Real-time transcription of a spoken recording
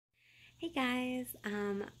Hey guys,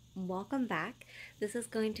 welcome back. This is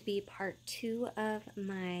going to be part 2 of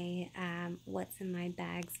my What's in My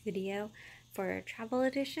Bags video for travel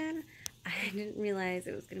edition. I didn't realize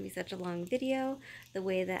it was going to be such a long video the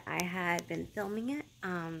way that I had been filming it.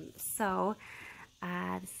 This is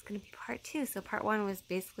going to be part 2. So part 1 was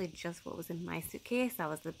basically just what was in my suitcase. That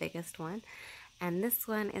was the biggest one. And this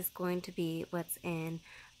one is going to be what's in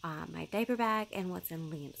my diaper bag and what's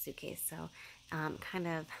in Liam's suitcase. So kind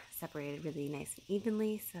of separated really nice and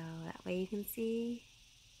evenly, so that way you can see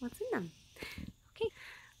what's in them. Okay,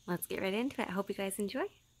 let's get right into it. I hope you guys enjoy.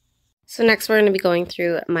 So next we're going to be going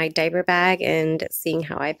through my diaper bag and seeing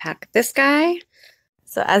how I pack this guy.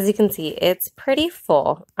 So as you can see, it's pretty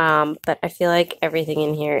full, but I feel like everything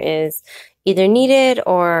in here is either needed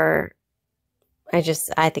or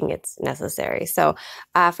I think it's necessary. So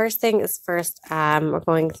first thing is first, we're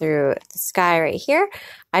going through this guy right here.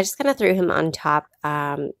 I just kind of threw him on top.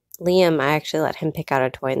 Liam, I actually let him pick out a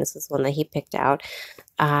toy, and this was one that he picked out.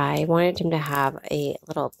 I wanted him to have a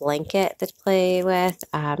little blanket to play with.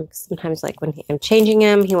 Sometimes, like when I'm changing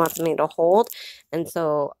him, he wants something to hold. And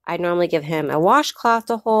so I normally give him a washcloth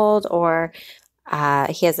to hold, or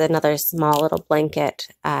he has another small little blanket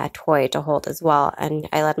toy to hold as well. And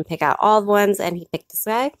I let him pick out all the ones, and he picked this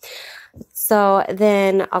guy. So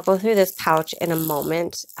then I'll go through this pouch in a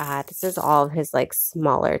moment. This is all of his like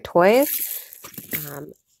smaller toys.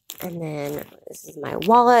 And then this is my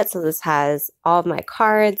wallet. So this has all of my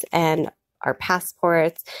cards and our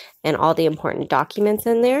passports and all the important documents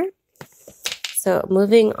in there. So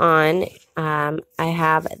moving on, I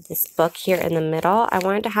have this book here in the middle. I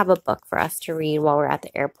wanted to have a book for us to read while we're at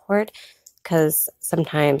the airport because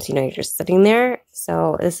sometimes, you know, you're just sitting there.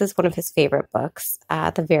 So this is one of his favorite books,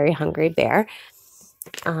 The Very Hungry Bear.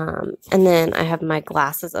 And then I have my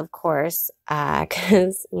glasses, of course,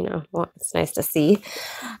 because, you know, well, it's nice to see.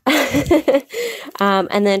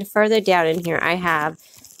 And then further down in here, I have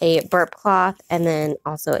a burp cloth and then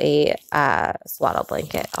also a swaddle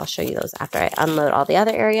blanket. I'll show you those after I unload all the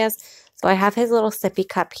other areas. So I have his little sippy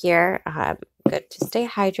cup here. Good to stay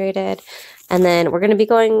hydrated. And then we're going to be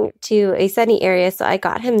going to a sunny area. So I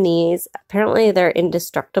got him these. Apparently they're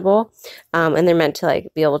indestructible, and they're meant to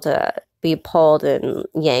like be able to be pulled and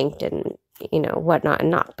yanked and, you know, whatnot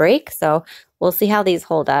and not break. So we'll see how these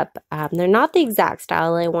hold up. They're not the exact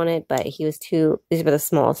style I wanted, but these were the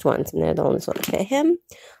smallest ones and they're the only ones that fit him.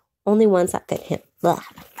 Only ones that fit him.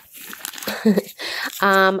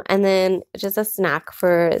 And then just a snack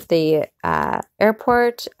for the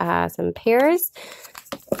airport, some pears.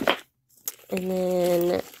 And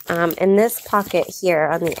then in this pocket here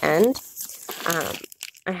on the end,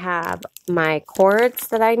 I have my cords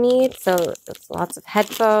that I need. So it's lots of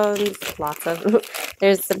headphones,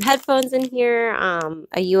 there's some headphones in here,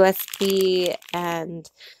 a USB and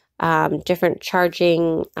different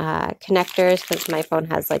charging connectors, because my phone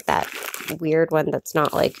has like that weird one that's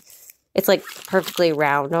not like, it's like perfectly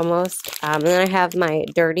round almost. And then I have my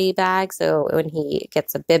dirty bag, so when he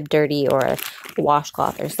gets a bib dirty or a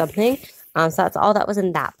washcloth or something. So that's all that was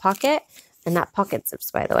in that pocket. And that pocket zips,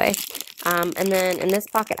 by the way. And then in this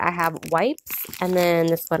pocket, I have wipes. And then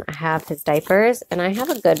this one, I have his diapers. And I have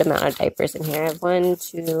a good amount of diapers in here. I have 1,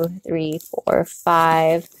 2, 3, 4,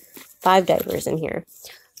 5 diapers in here.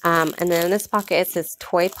 And then in this pocket, it's his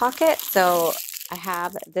toy pocket. So I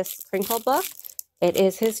have this crinkle book. It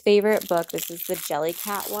is his favorite book. This is the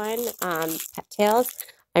JellyCat one, Pet Tales.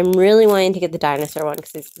 I'm really wanting to get the dinosaur one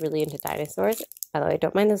because he's really into dinosaurs. By the way,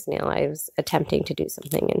 don't mind this nail. I was attempting to do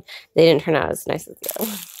something and they didn't turn out as nice as the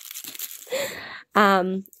other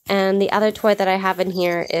one. And the other toy that I have in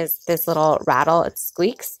here is this little rattle. It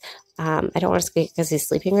squeaks. I don't want to squeak because he's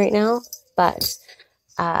sleeping right now, but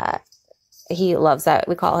he loves that.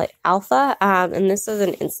 We call it Alpha. And this is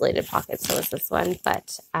an insulated pocket, so is this one.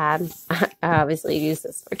 But I obviously use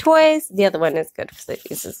this for toys. The other one is good because it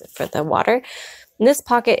uses it for the water. In this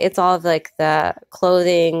pocket, it's all of like the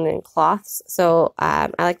clothing and cloths. So I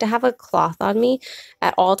like to have a cloth on me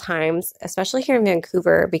at all times, especially here in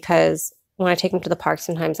Vancouver, because when I take him to the park,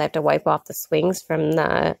 sometimes I have to wipe off the swings from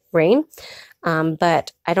the rain.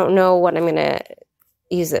 But I don't know what I'm going to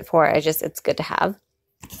use it for. It's good to have.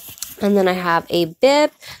 And then I have a bib,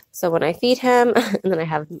 so when I feed him, and then I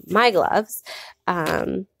have my gloves.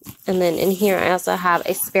 And then in here, I also have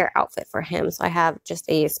a spare outfit for him. So I have just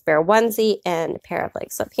a spare onesie and a pair of like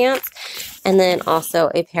sweatpants, and then also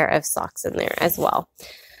a pair of socks in there as well.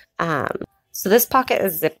 So this pocket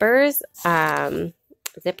is zippers.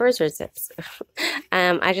 Zippers or zips?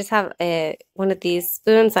 I just have one of these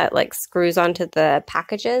spoons that like screws onto the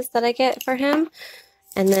packages that I get for him.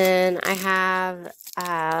 And then I have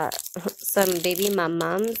some baby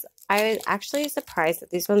mums. I was actually surprised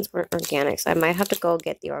that these ones weren't organic, so I might have to go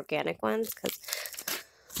get the organic ones because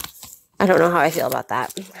I don't know how I feel about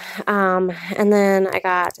that. And then I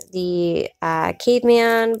got the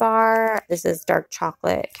Caveman bar. This is dark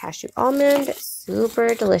chocolate cashew almond.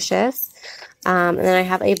 Super delicious. And then I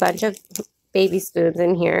have a bunch of baby spoons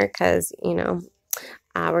in here because, you know,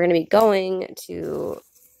 we're going to be going to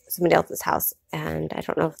somebody else's house. And I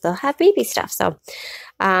don't know if they'll have baby stuff. So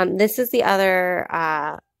this is the other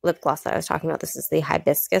lip gloss that I was talking about. This is the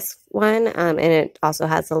hibiscus one, and it also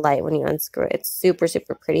has the light when you unscrew it. It's super,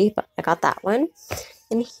 super pretty, but I got that one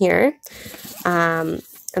in here. And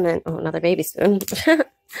then, oh, another baby spoon.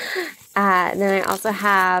 And then I also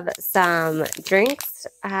have some drinks.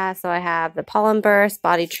 So I have the Pollen Burst,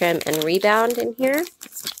 Body Trim, and Rebound in here.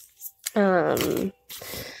 And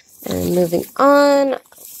moving on,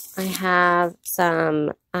 I have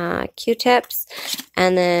some Q-tips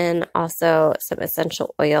and then also some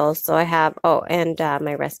essential oils. So I have, oh, and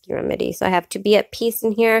my rescue remedy. So I have To Be at Peace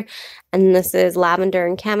in here. And this is lavender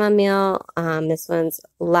and chamomile. This one's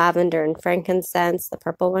lavender and frankincense, the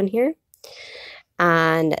purple one here.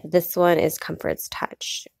 And this one is Comfort's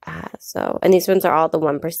Touch. And these ones are all the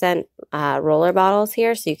 1% roller bottles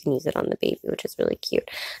here, so you can use it on the baby, which is really cute.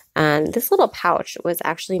 And this little pouch was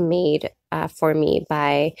actually made for me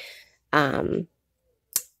by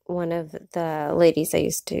one of the ladies I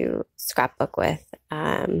used to scrapbook with.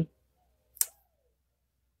 Yeah,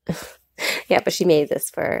 but she made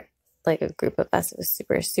this for like a group of us. It was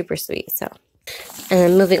super, super sweet. So, and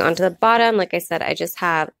then moving on to the bottom, like I said, I just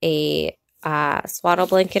have a swaddle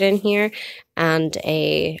blanket in here and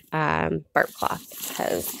a burp cloth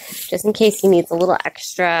because just in case he needs a little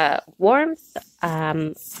extra warmth,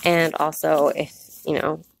 and also if, you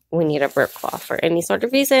know, we need a burp cloth for any sort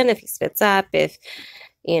of reason, if he spits up, if,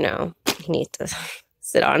 you know, he needs to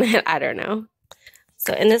sit on it, I don't know.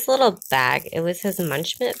 So in this little bag, it was his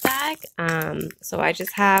Munchment bag. So I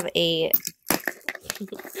just have a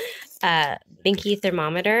Binky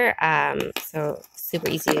thermometer, so super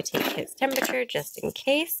easy to take his temperature just in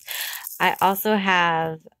case. I also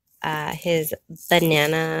have his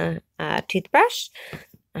banana toothbrush,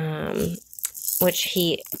 which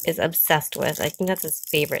he is obsessed with. I think that's his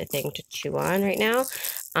favorite thing to chew on right now.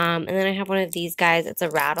 And then I have one of these guys. It's a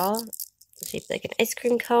rattle. It's shaped like an ice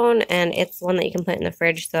cream cone, and it's one that you can put in the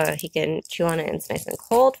fridge so he can chew on it and it's nice and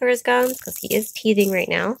cold for his gums because he is teething right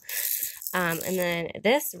now. And then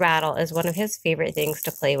this rattle is one of his favorite things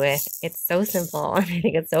to play with. It's so simple, and I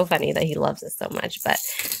think it's so funny that he loves it so much, but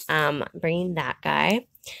bringing that guy.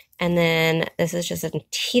 And then this is just a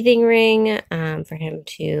teething ring for him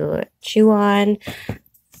to chew on.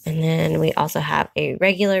 And then we also have a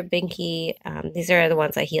regular Binky. These are the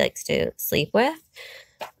ones that he likes to sleep with,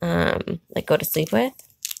 like go to sleep with.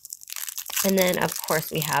 And then, of course,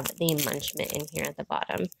 we have the Munchment in here at the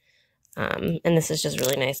bottom. And this is just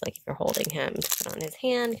really nice, like if you're holding him, to put on his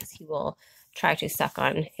hand because he will try to suck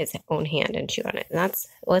on his own hand and chew on it. And that's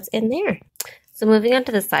what's in there. So moving on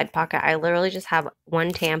to the side pocket, I literally just have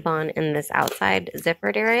one tampon in this outside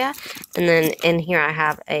zippered area. And then in here I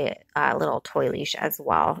have a little toy leash as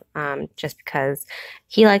well, just because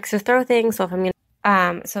he likes to throw things. So if I'm going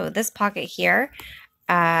to, so this pocket here,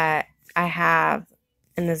 I have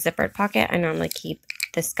in the zippered pocket, I normally keep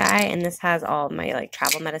this guy, and this has all my like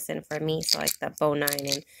travel medicine for me, so like the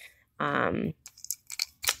Bonine and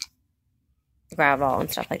Gravol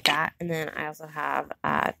and stuff like that. And then I also have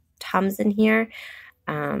Tums in here,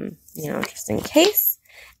 you know, just in case.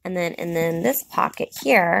 And then this pocket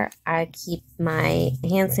here, I keep my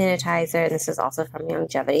hand sanitizer, and this is also from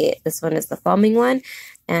Youngevity. This one is the foaming one,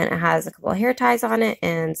 and it has a couple of hair ties on it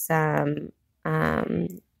and some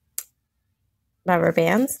rubber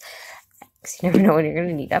bands. Because you never know when you're going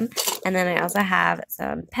to need them. And then I also have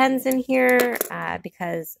some pens in here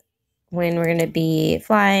because when we're going to be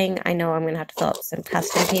flying, I know I'm going to have to fill up some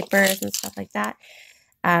custom papers and stuff like that.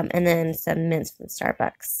 And then some mints from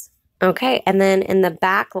Starbucks. Okay, and then in the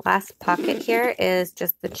back last pocket here is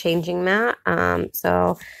just the changing mat.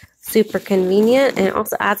 So super convenient, and it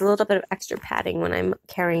also adds a little bit of extra padding when I'm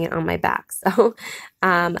carrying it on my back. So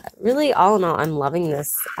really, all in all, I'm loving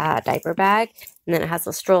this diaper bag. And then it has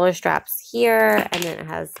the stroller straps here, and then it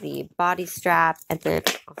has the body strap, and then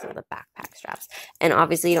also the backpack straps. And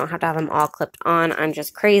obviously, you don't have to have them all clipped on. I'm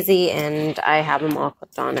just crazy, and I have them all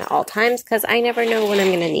clipped on at all times because I never know when I'm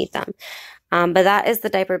going to need them. But that is the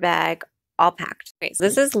diaper bag all packed. Okay, so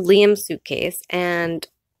this is Liam's suitcase, and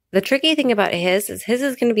the tricky thing about his is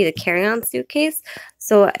going to be the carry-on suitcase,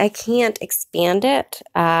 so I can't expand it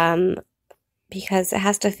because it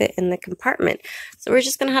has to fit in the compartment. So we're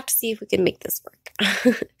just going to have to see if we can make this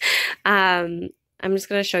work. I'm just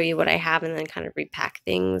going to show you what I have and then kind of repack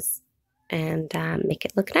things and make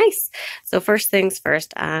it look nice. So first things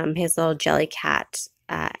first, his little JellyCat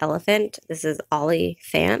elephant. This is Ollie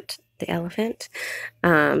Fant, the elephant.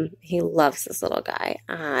 He loves this little guy.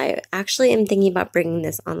 I actually am thinking about bringing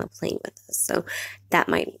this on the plane with us, so that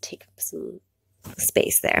might take up some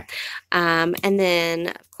space there. And then,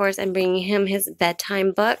 of course, I'm bringing him his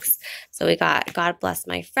bedtime books. So we got God Bless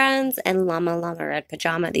My Friends and Llama Llama Red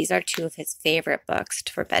Pajama. These are two of his favorite books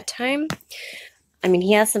for bedtime. I mean,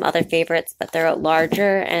 he has some other favorites, but they're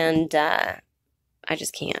larger, and I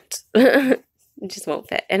just can't. It just won't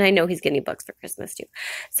fit. And I know he's getting books for Christmas too.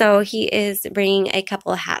 So he is bringing a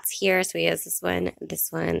couple of hats here. So he has this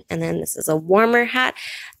one, and then this is a warmer hat.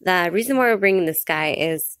 The reason why we're bringing this guy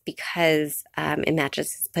is because it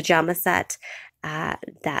matches his pajama set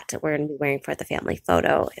that we're going to be wearing for the family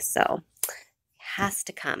photo. So it has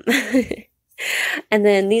to come. And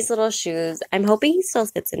then these little shoes, I'm hoping he still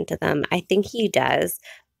fits into them. I think he does.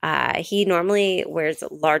 He normally wears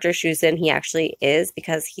larger shoes than he actually is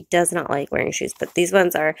because he does not like wearing shoes. But these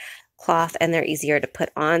ones are cloth and they're easier to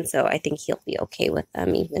put on. So I think he'll be okay with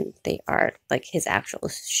them, even if they are like his actual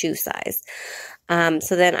shoe size.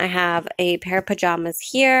 So then I have a pair of pajamas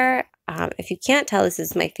here. If you can't tell, this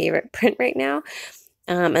is my favorite print right now.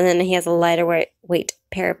 And then he has a lighter weight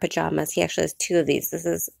pair of pajamas. He actually has two of these. This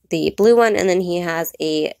is the blue one, and then he has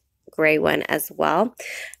a gray one as well.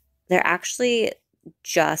 They're actually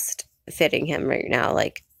just fitting him right now.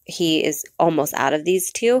 Like, he is almost out of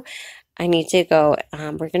these two. I need to go,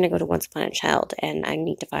 we're going to go to Once Upon a Child, and I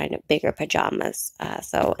need to find bigger pajamas.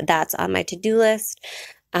 So that's on my to-do list.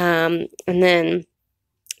 And then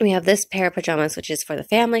we have this pair of pajamas, which is for the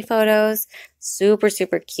family photos. Super,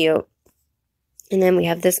 super cute. And then we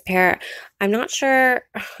have this pair. I'm not sure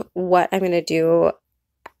what I'm going to do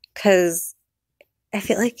because I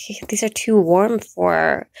feel like these are too warm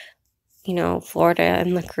for, you know, Florida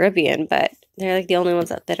and the Caribbean, but they're like the only ones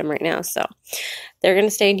that fit them right now. So they're going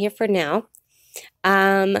to stay in here for now.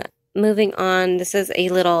 Moving on, this is a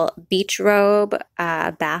little beach robe,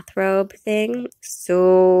 bathrobe thing.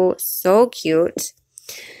 So cute.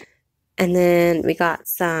 And then we got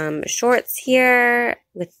some shorts here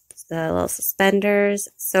with the little suspenders.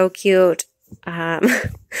 So cute. I'm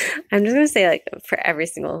just going to say, like, for every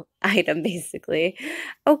single item, basically.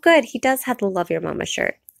 Oh, good. He does have the Love Your Mama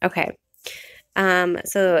shirt. Okay.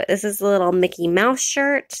 So this is a little Mickey Mouse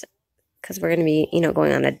shirt because we're going to be, you know,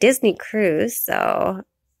 going on a Disney cruise. So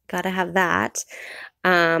got to have that.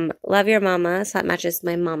 Love Your Mama. So that matches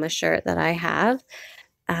my mama shirt that I have.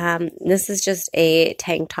 This is just a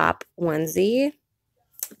tank top onesie.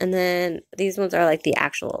 And then these ones are like the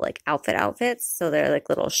actual like outfits. So they're like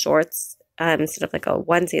little shorts. Instead of like a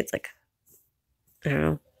onesie, it's like, I don't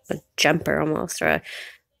know, a jumper almost, or a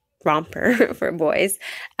romper for boys.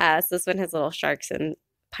 So this one has little sharks and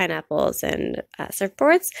pineapples and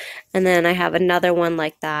surfboards. And then I have another one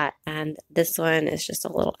like that. And this one is just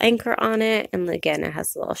a little anchor on it. And again, it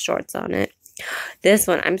has little shorts on it. This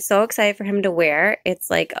one, I'm so excited for him to wear. It's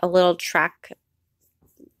like a little track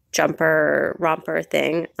jumper romper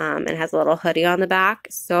thing, and has a little hoodie on the back.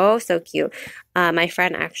 So cute. My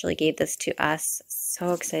friend actually gave this to us.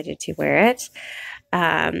 So excited to wear it.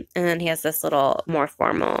 And then he has this little more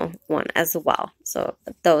formal one as well. So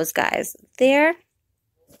those guys there.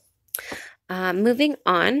 Moving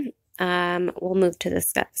on, we'll move to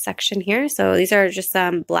this section here. So these are just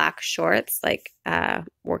some black shorts, like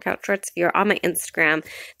workout shorts. If you're on my Instagram,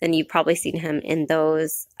 then you've probably seen him in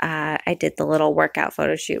those. I did the little workout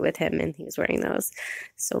photo shoot with him, and he was wearing those.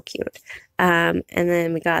 So cute. And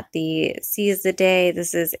then we got the Seize the Day.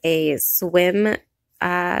 This is a swim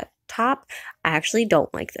top. I actually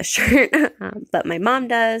don't like this shirt, but my mom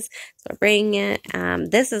does, so I'm bringing it.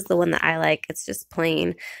 This is the one that I like. It's just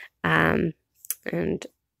plain, and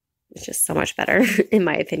it's just so much better in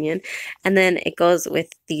my opinion. And then it goes with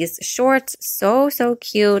these shorts. So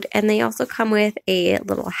cute. And they also come with a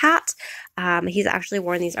little hat. He's actually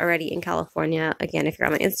worn these already in California. Again, if you're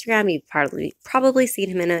on my Instagram, you've probably seen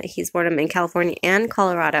him in it. He's worn them in California and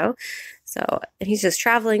Colorado. So, and he's just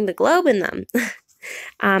traveling the globe in them.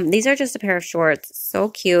 These are just a pair of shorts. So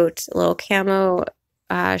cute. Little camo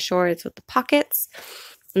shorts with the pockets.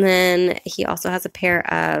 And then he also has a pair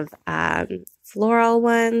of floral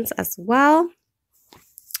ones as well.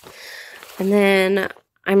 And then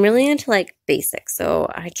I'm really into like basics, so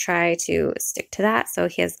I try to stick to that. So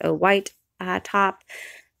he has a white top,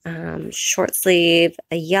 short sleeve,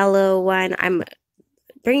 a yellow one. I'm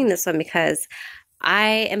bringing this one because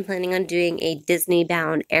I am planning on doing a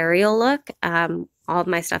Disney-bound aerial look. All of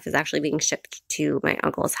my stuff is actually being shipped to my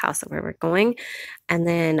uncle's house where we're going. And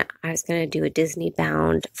then I was going to do a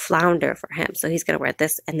Disney-bound flounder for him. So he's going to wear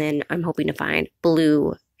this. And then I'm hoping to find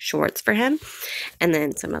blue shorts for him. And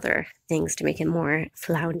then some other things to make him more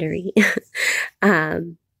floundery.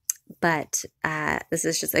 But this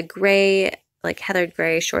is just a gray, like heathered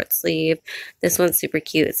gray short sleeve. This one's super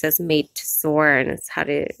cute. It says made to soar, and it's how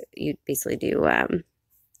to, you basically do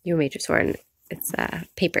your made to soar, and it's a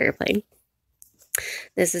paper airplane.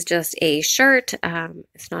 This is just a shirt.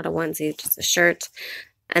 It's not a onesie, it's just a shirt.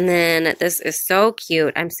 And then this is so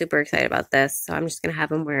cute. I'm super excited about this. So I'm just going to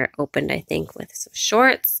have him wear it opened, I think, with some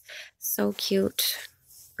shorts. So cute.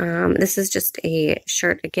 This is just a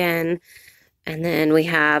shirt again. And then we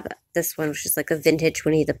have this one, which is like a vintage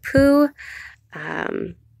Winnie the Pooh.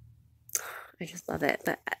 I just love it.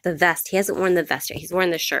 But the vest, he hasn't worn the vest yet. He's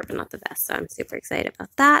worn the shirt, but not the vest. So I'm super excited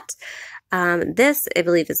about that. This, I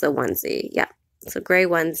believe, is a onesie. Yeah. It's a gray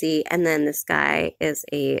onesie. And then this guy is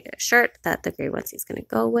a shirt that the gray onesie is going to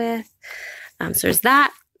go with. So there's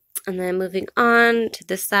that. And then moving on to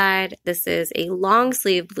this side, this is a long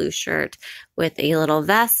sleeve blue shirt with a little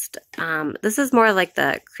vest. This is more like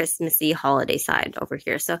the Christmassy holiday side over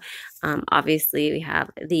here. So obviously we have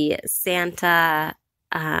the Santa.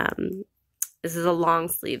 This is a long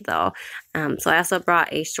sleeve though. So I also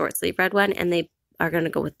brought a short sleeve red one, and they are going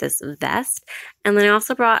to go with this vest. And then I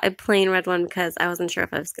also brought a plain red one because I wasn't sure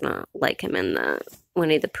if I was going to like him in the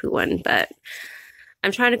Winnie the Pooh one, but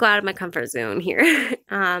I'm trying to go out of my comfort zone here.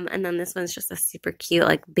 And then this one's just a super cute,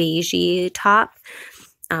 like beigey top.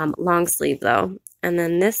 Long sleeve though. And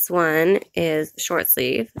then this one is short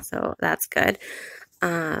sleeve. So that's good.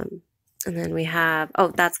 And then we have, oh,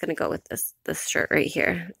 that's going to go with this shirt right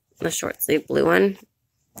here. The short sleeve blue one.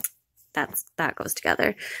 That goes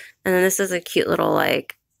together. And then this is a cute little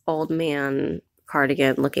like old man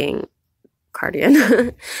cardigan looking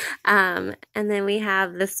cardigan. And then we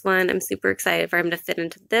have this one. I'm super excited for him to fit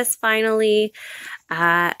into this finally.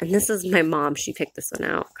 And this is my mom. She picked this one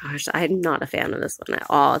out. Gosh, I'm not a fan of this one at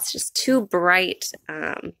all. It's just too bright.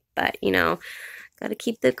 But you know, got to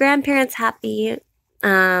keep the grandparents happy.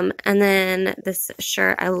 And then this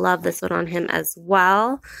shirt, I love this one on him as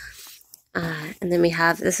well. And then we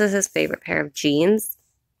have, this is his favorite pair of jeans.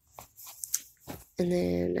 And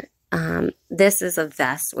then this is a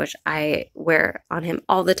vest, which I wear on him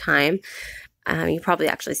all the time. You've probably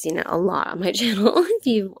actually seen it a lot on my channel if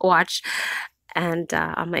you watch, and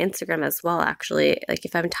on my Instagram as well, actually. Like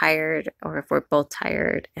if I'm tired or if we're both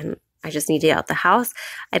tired and I just need to get out the house,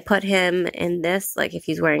 I put him in this, like if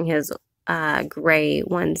he's wearing his gray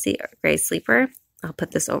onesie or gray sleeper, I'll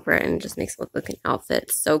put this over it and it just makes it look like an outfit.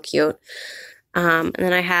 It's so cute. And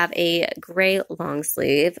then I have a gray long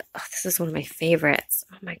sleeve. Oh, this is one of my favorites.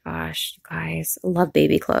 Oh my gosh, you guys, I love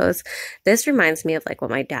baby clothes. This reminds me of like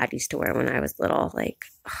what my dad used to wear when I was little. Like,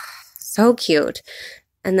 oh, so cute.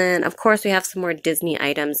 And then, of course, we have some more Disney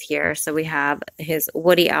items here. So we have his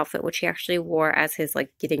Woody outfit, which he actually wore as his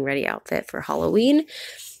like getting ready outfit for Halloween.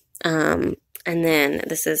 And then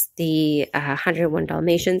this is the 101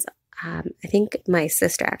 Dalmatians. I think my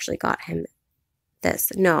sister actually got him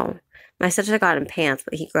this. No, my sister got him pants,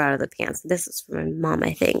 but he grew out of the pants. This is for my mom,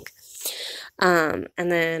 I think. And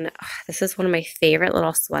then this is one of my favorite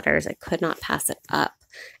little sweaters. I could not pass it up.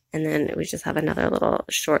 And then we just have another little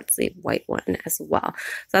short sleeve white one as well.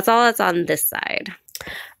 So that's all that's on this side.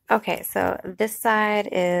 Okay, so this side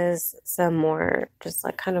is some more, just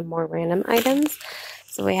like kind of more random items.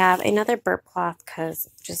 So we have another burp cloth because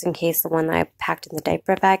just in case the one that I packed in the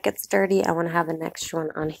diaper bag gets dirty, I want to have an extra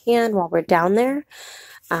one on hand while we're down there.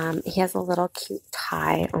 He has a little cute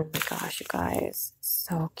tie. Oh my gosh, you guys,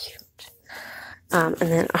 so cute. And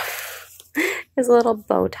then his little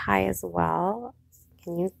bow tie as well.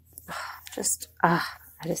 Can you I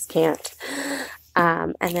just can't.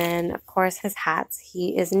 And then, of course, his hats.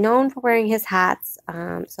 He is known for wearing his hats.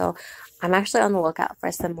 So I'm actually on the lookout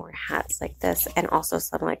for some more hats like this and also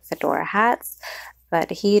some like fedora hats. But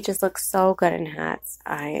he just looks so good in hats.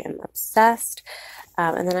 I am obsessed.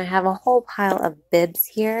 And then I have a whole pile of bibs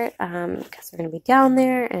here because we're going to be down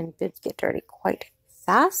there and bibs get dirty quite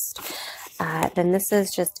fast. Then this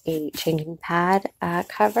is just a changing pad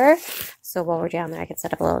cover. so while we're down there, I can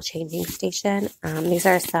set up a little changing station. These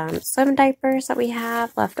are some swim diapers that we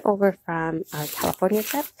have left over from our California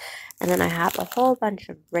trip. And then I have a whole bunch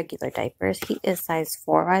of regular diapers. He is size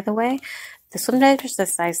 4, by the way. The swim diapers are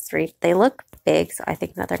size 3. They look big, so I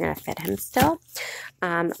think that they're going to fit him still.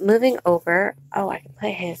 Moving over, oh, I can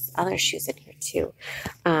put his other shoes in here too.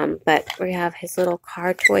 But we have his little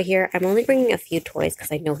car toy here. I'm only bringing a few toys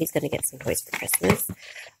because I know he's going to get some toys for Christmas.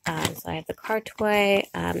 So I have the car toy.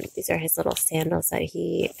 These are his little sandals that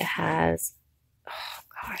he has.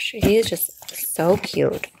 Oh gosh, he is just so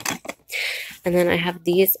cute. And then I have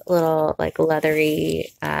these little like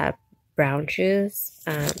leathery brown shoes.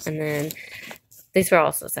 And then these were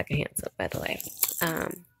also secondhand, so by the way.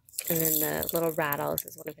 And then the little rattle, this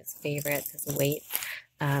is one of his favorites, his weight.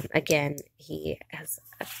 Again, he has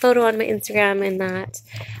a photo on my Instagram in that.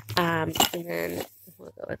 And then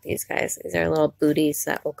we'll go with these guys. These are little booties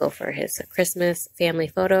that will go for his Christmas family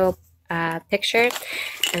photo picture.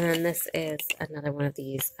 And then this is another one of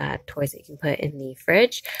these toys that you can put in the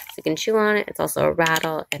fridge. So you can chew on it. It's also a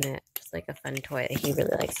rattle, and it's like a fun toy that he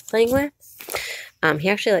really likes playing with. He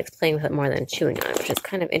actually likes playing with it more than chewing on it, which is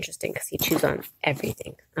kind of interesting because he chews on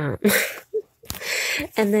everything.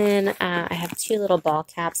 And then I have 2 little ball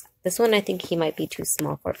caps. This one I think he might be too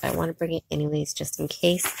small for, but I want to bring it anyways just in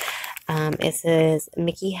case. It says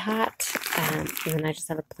Mickey hat, and then I just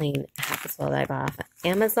have a plain hat as well that I got off of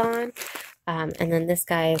Amazon. And then this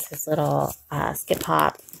guy is his little Skip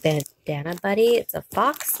Hop bandana buddy. It's a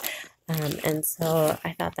fox, and so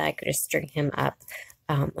I thought that I could just string him up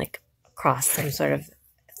like across some sort of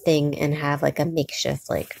thing and have like a makeshift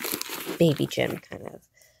like baby gym kind of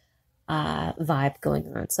vibe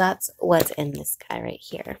going on. So that's what's in this guy right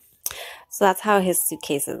here. So that's how his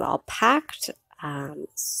suitcase is all packed.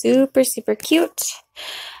 Super, super cute.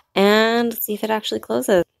 And let's see if it actually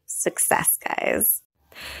closes. Success, guys.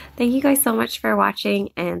 Thank you guys so much for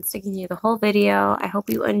watching and sticking through the whole video. I hope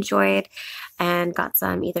you enjoyed and got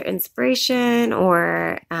some either inspiration,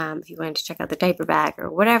 or if you wanted to check out the diaper bag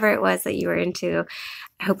or whatever it was that you were into.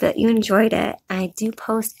 I hope that you enjoyed it. I do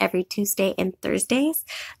post every Tuesday and Thursdays,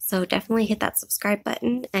 so definitely hit that subscribe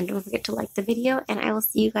button and don't forget to like the video, and I will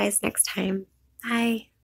see you guys next time. Bye.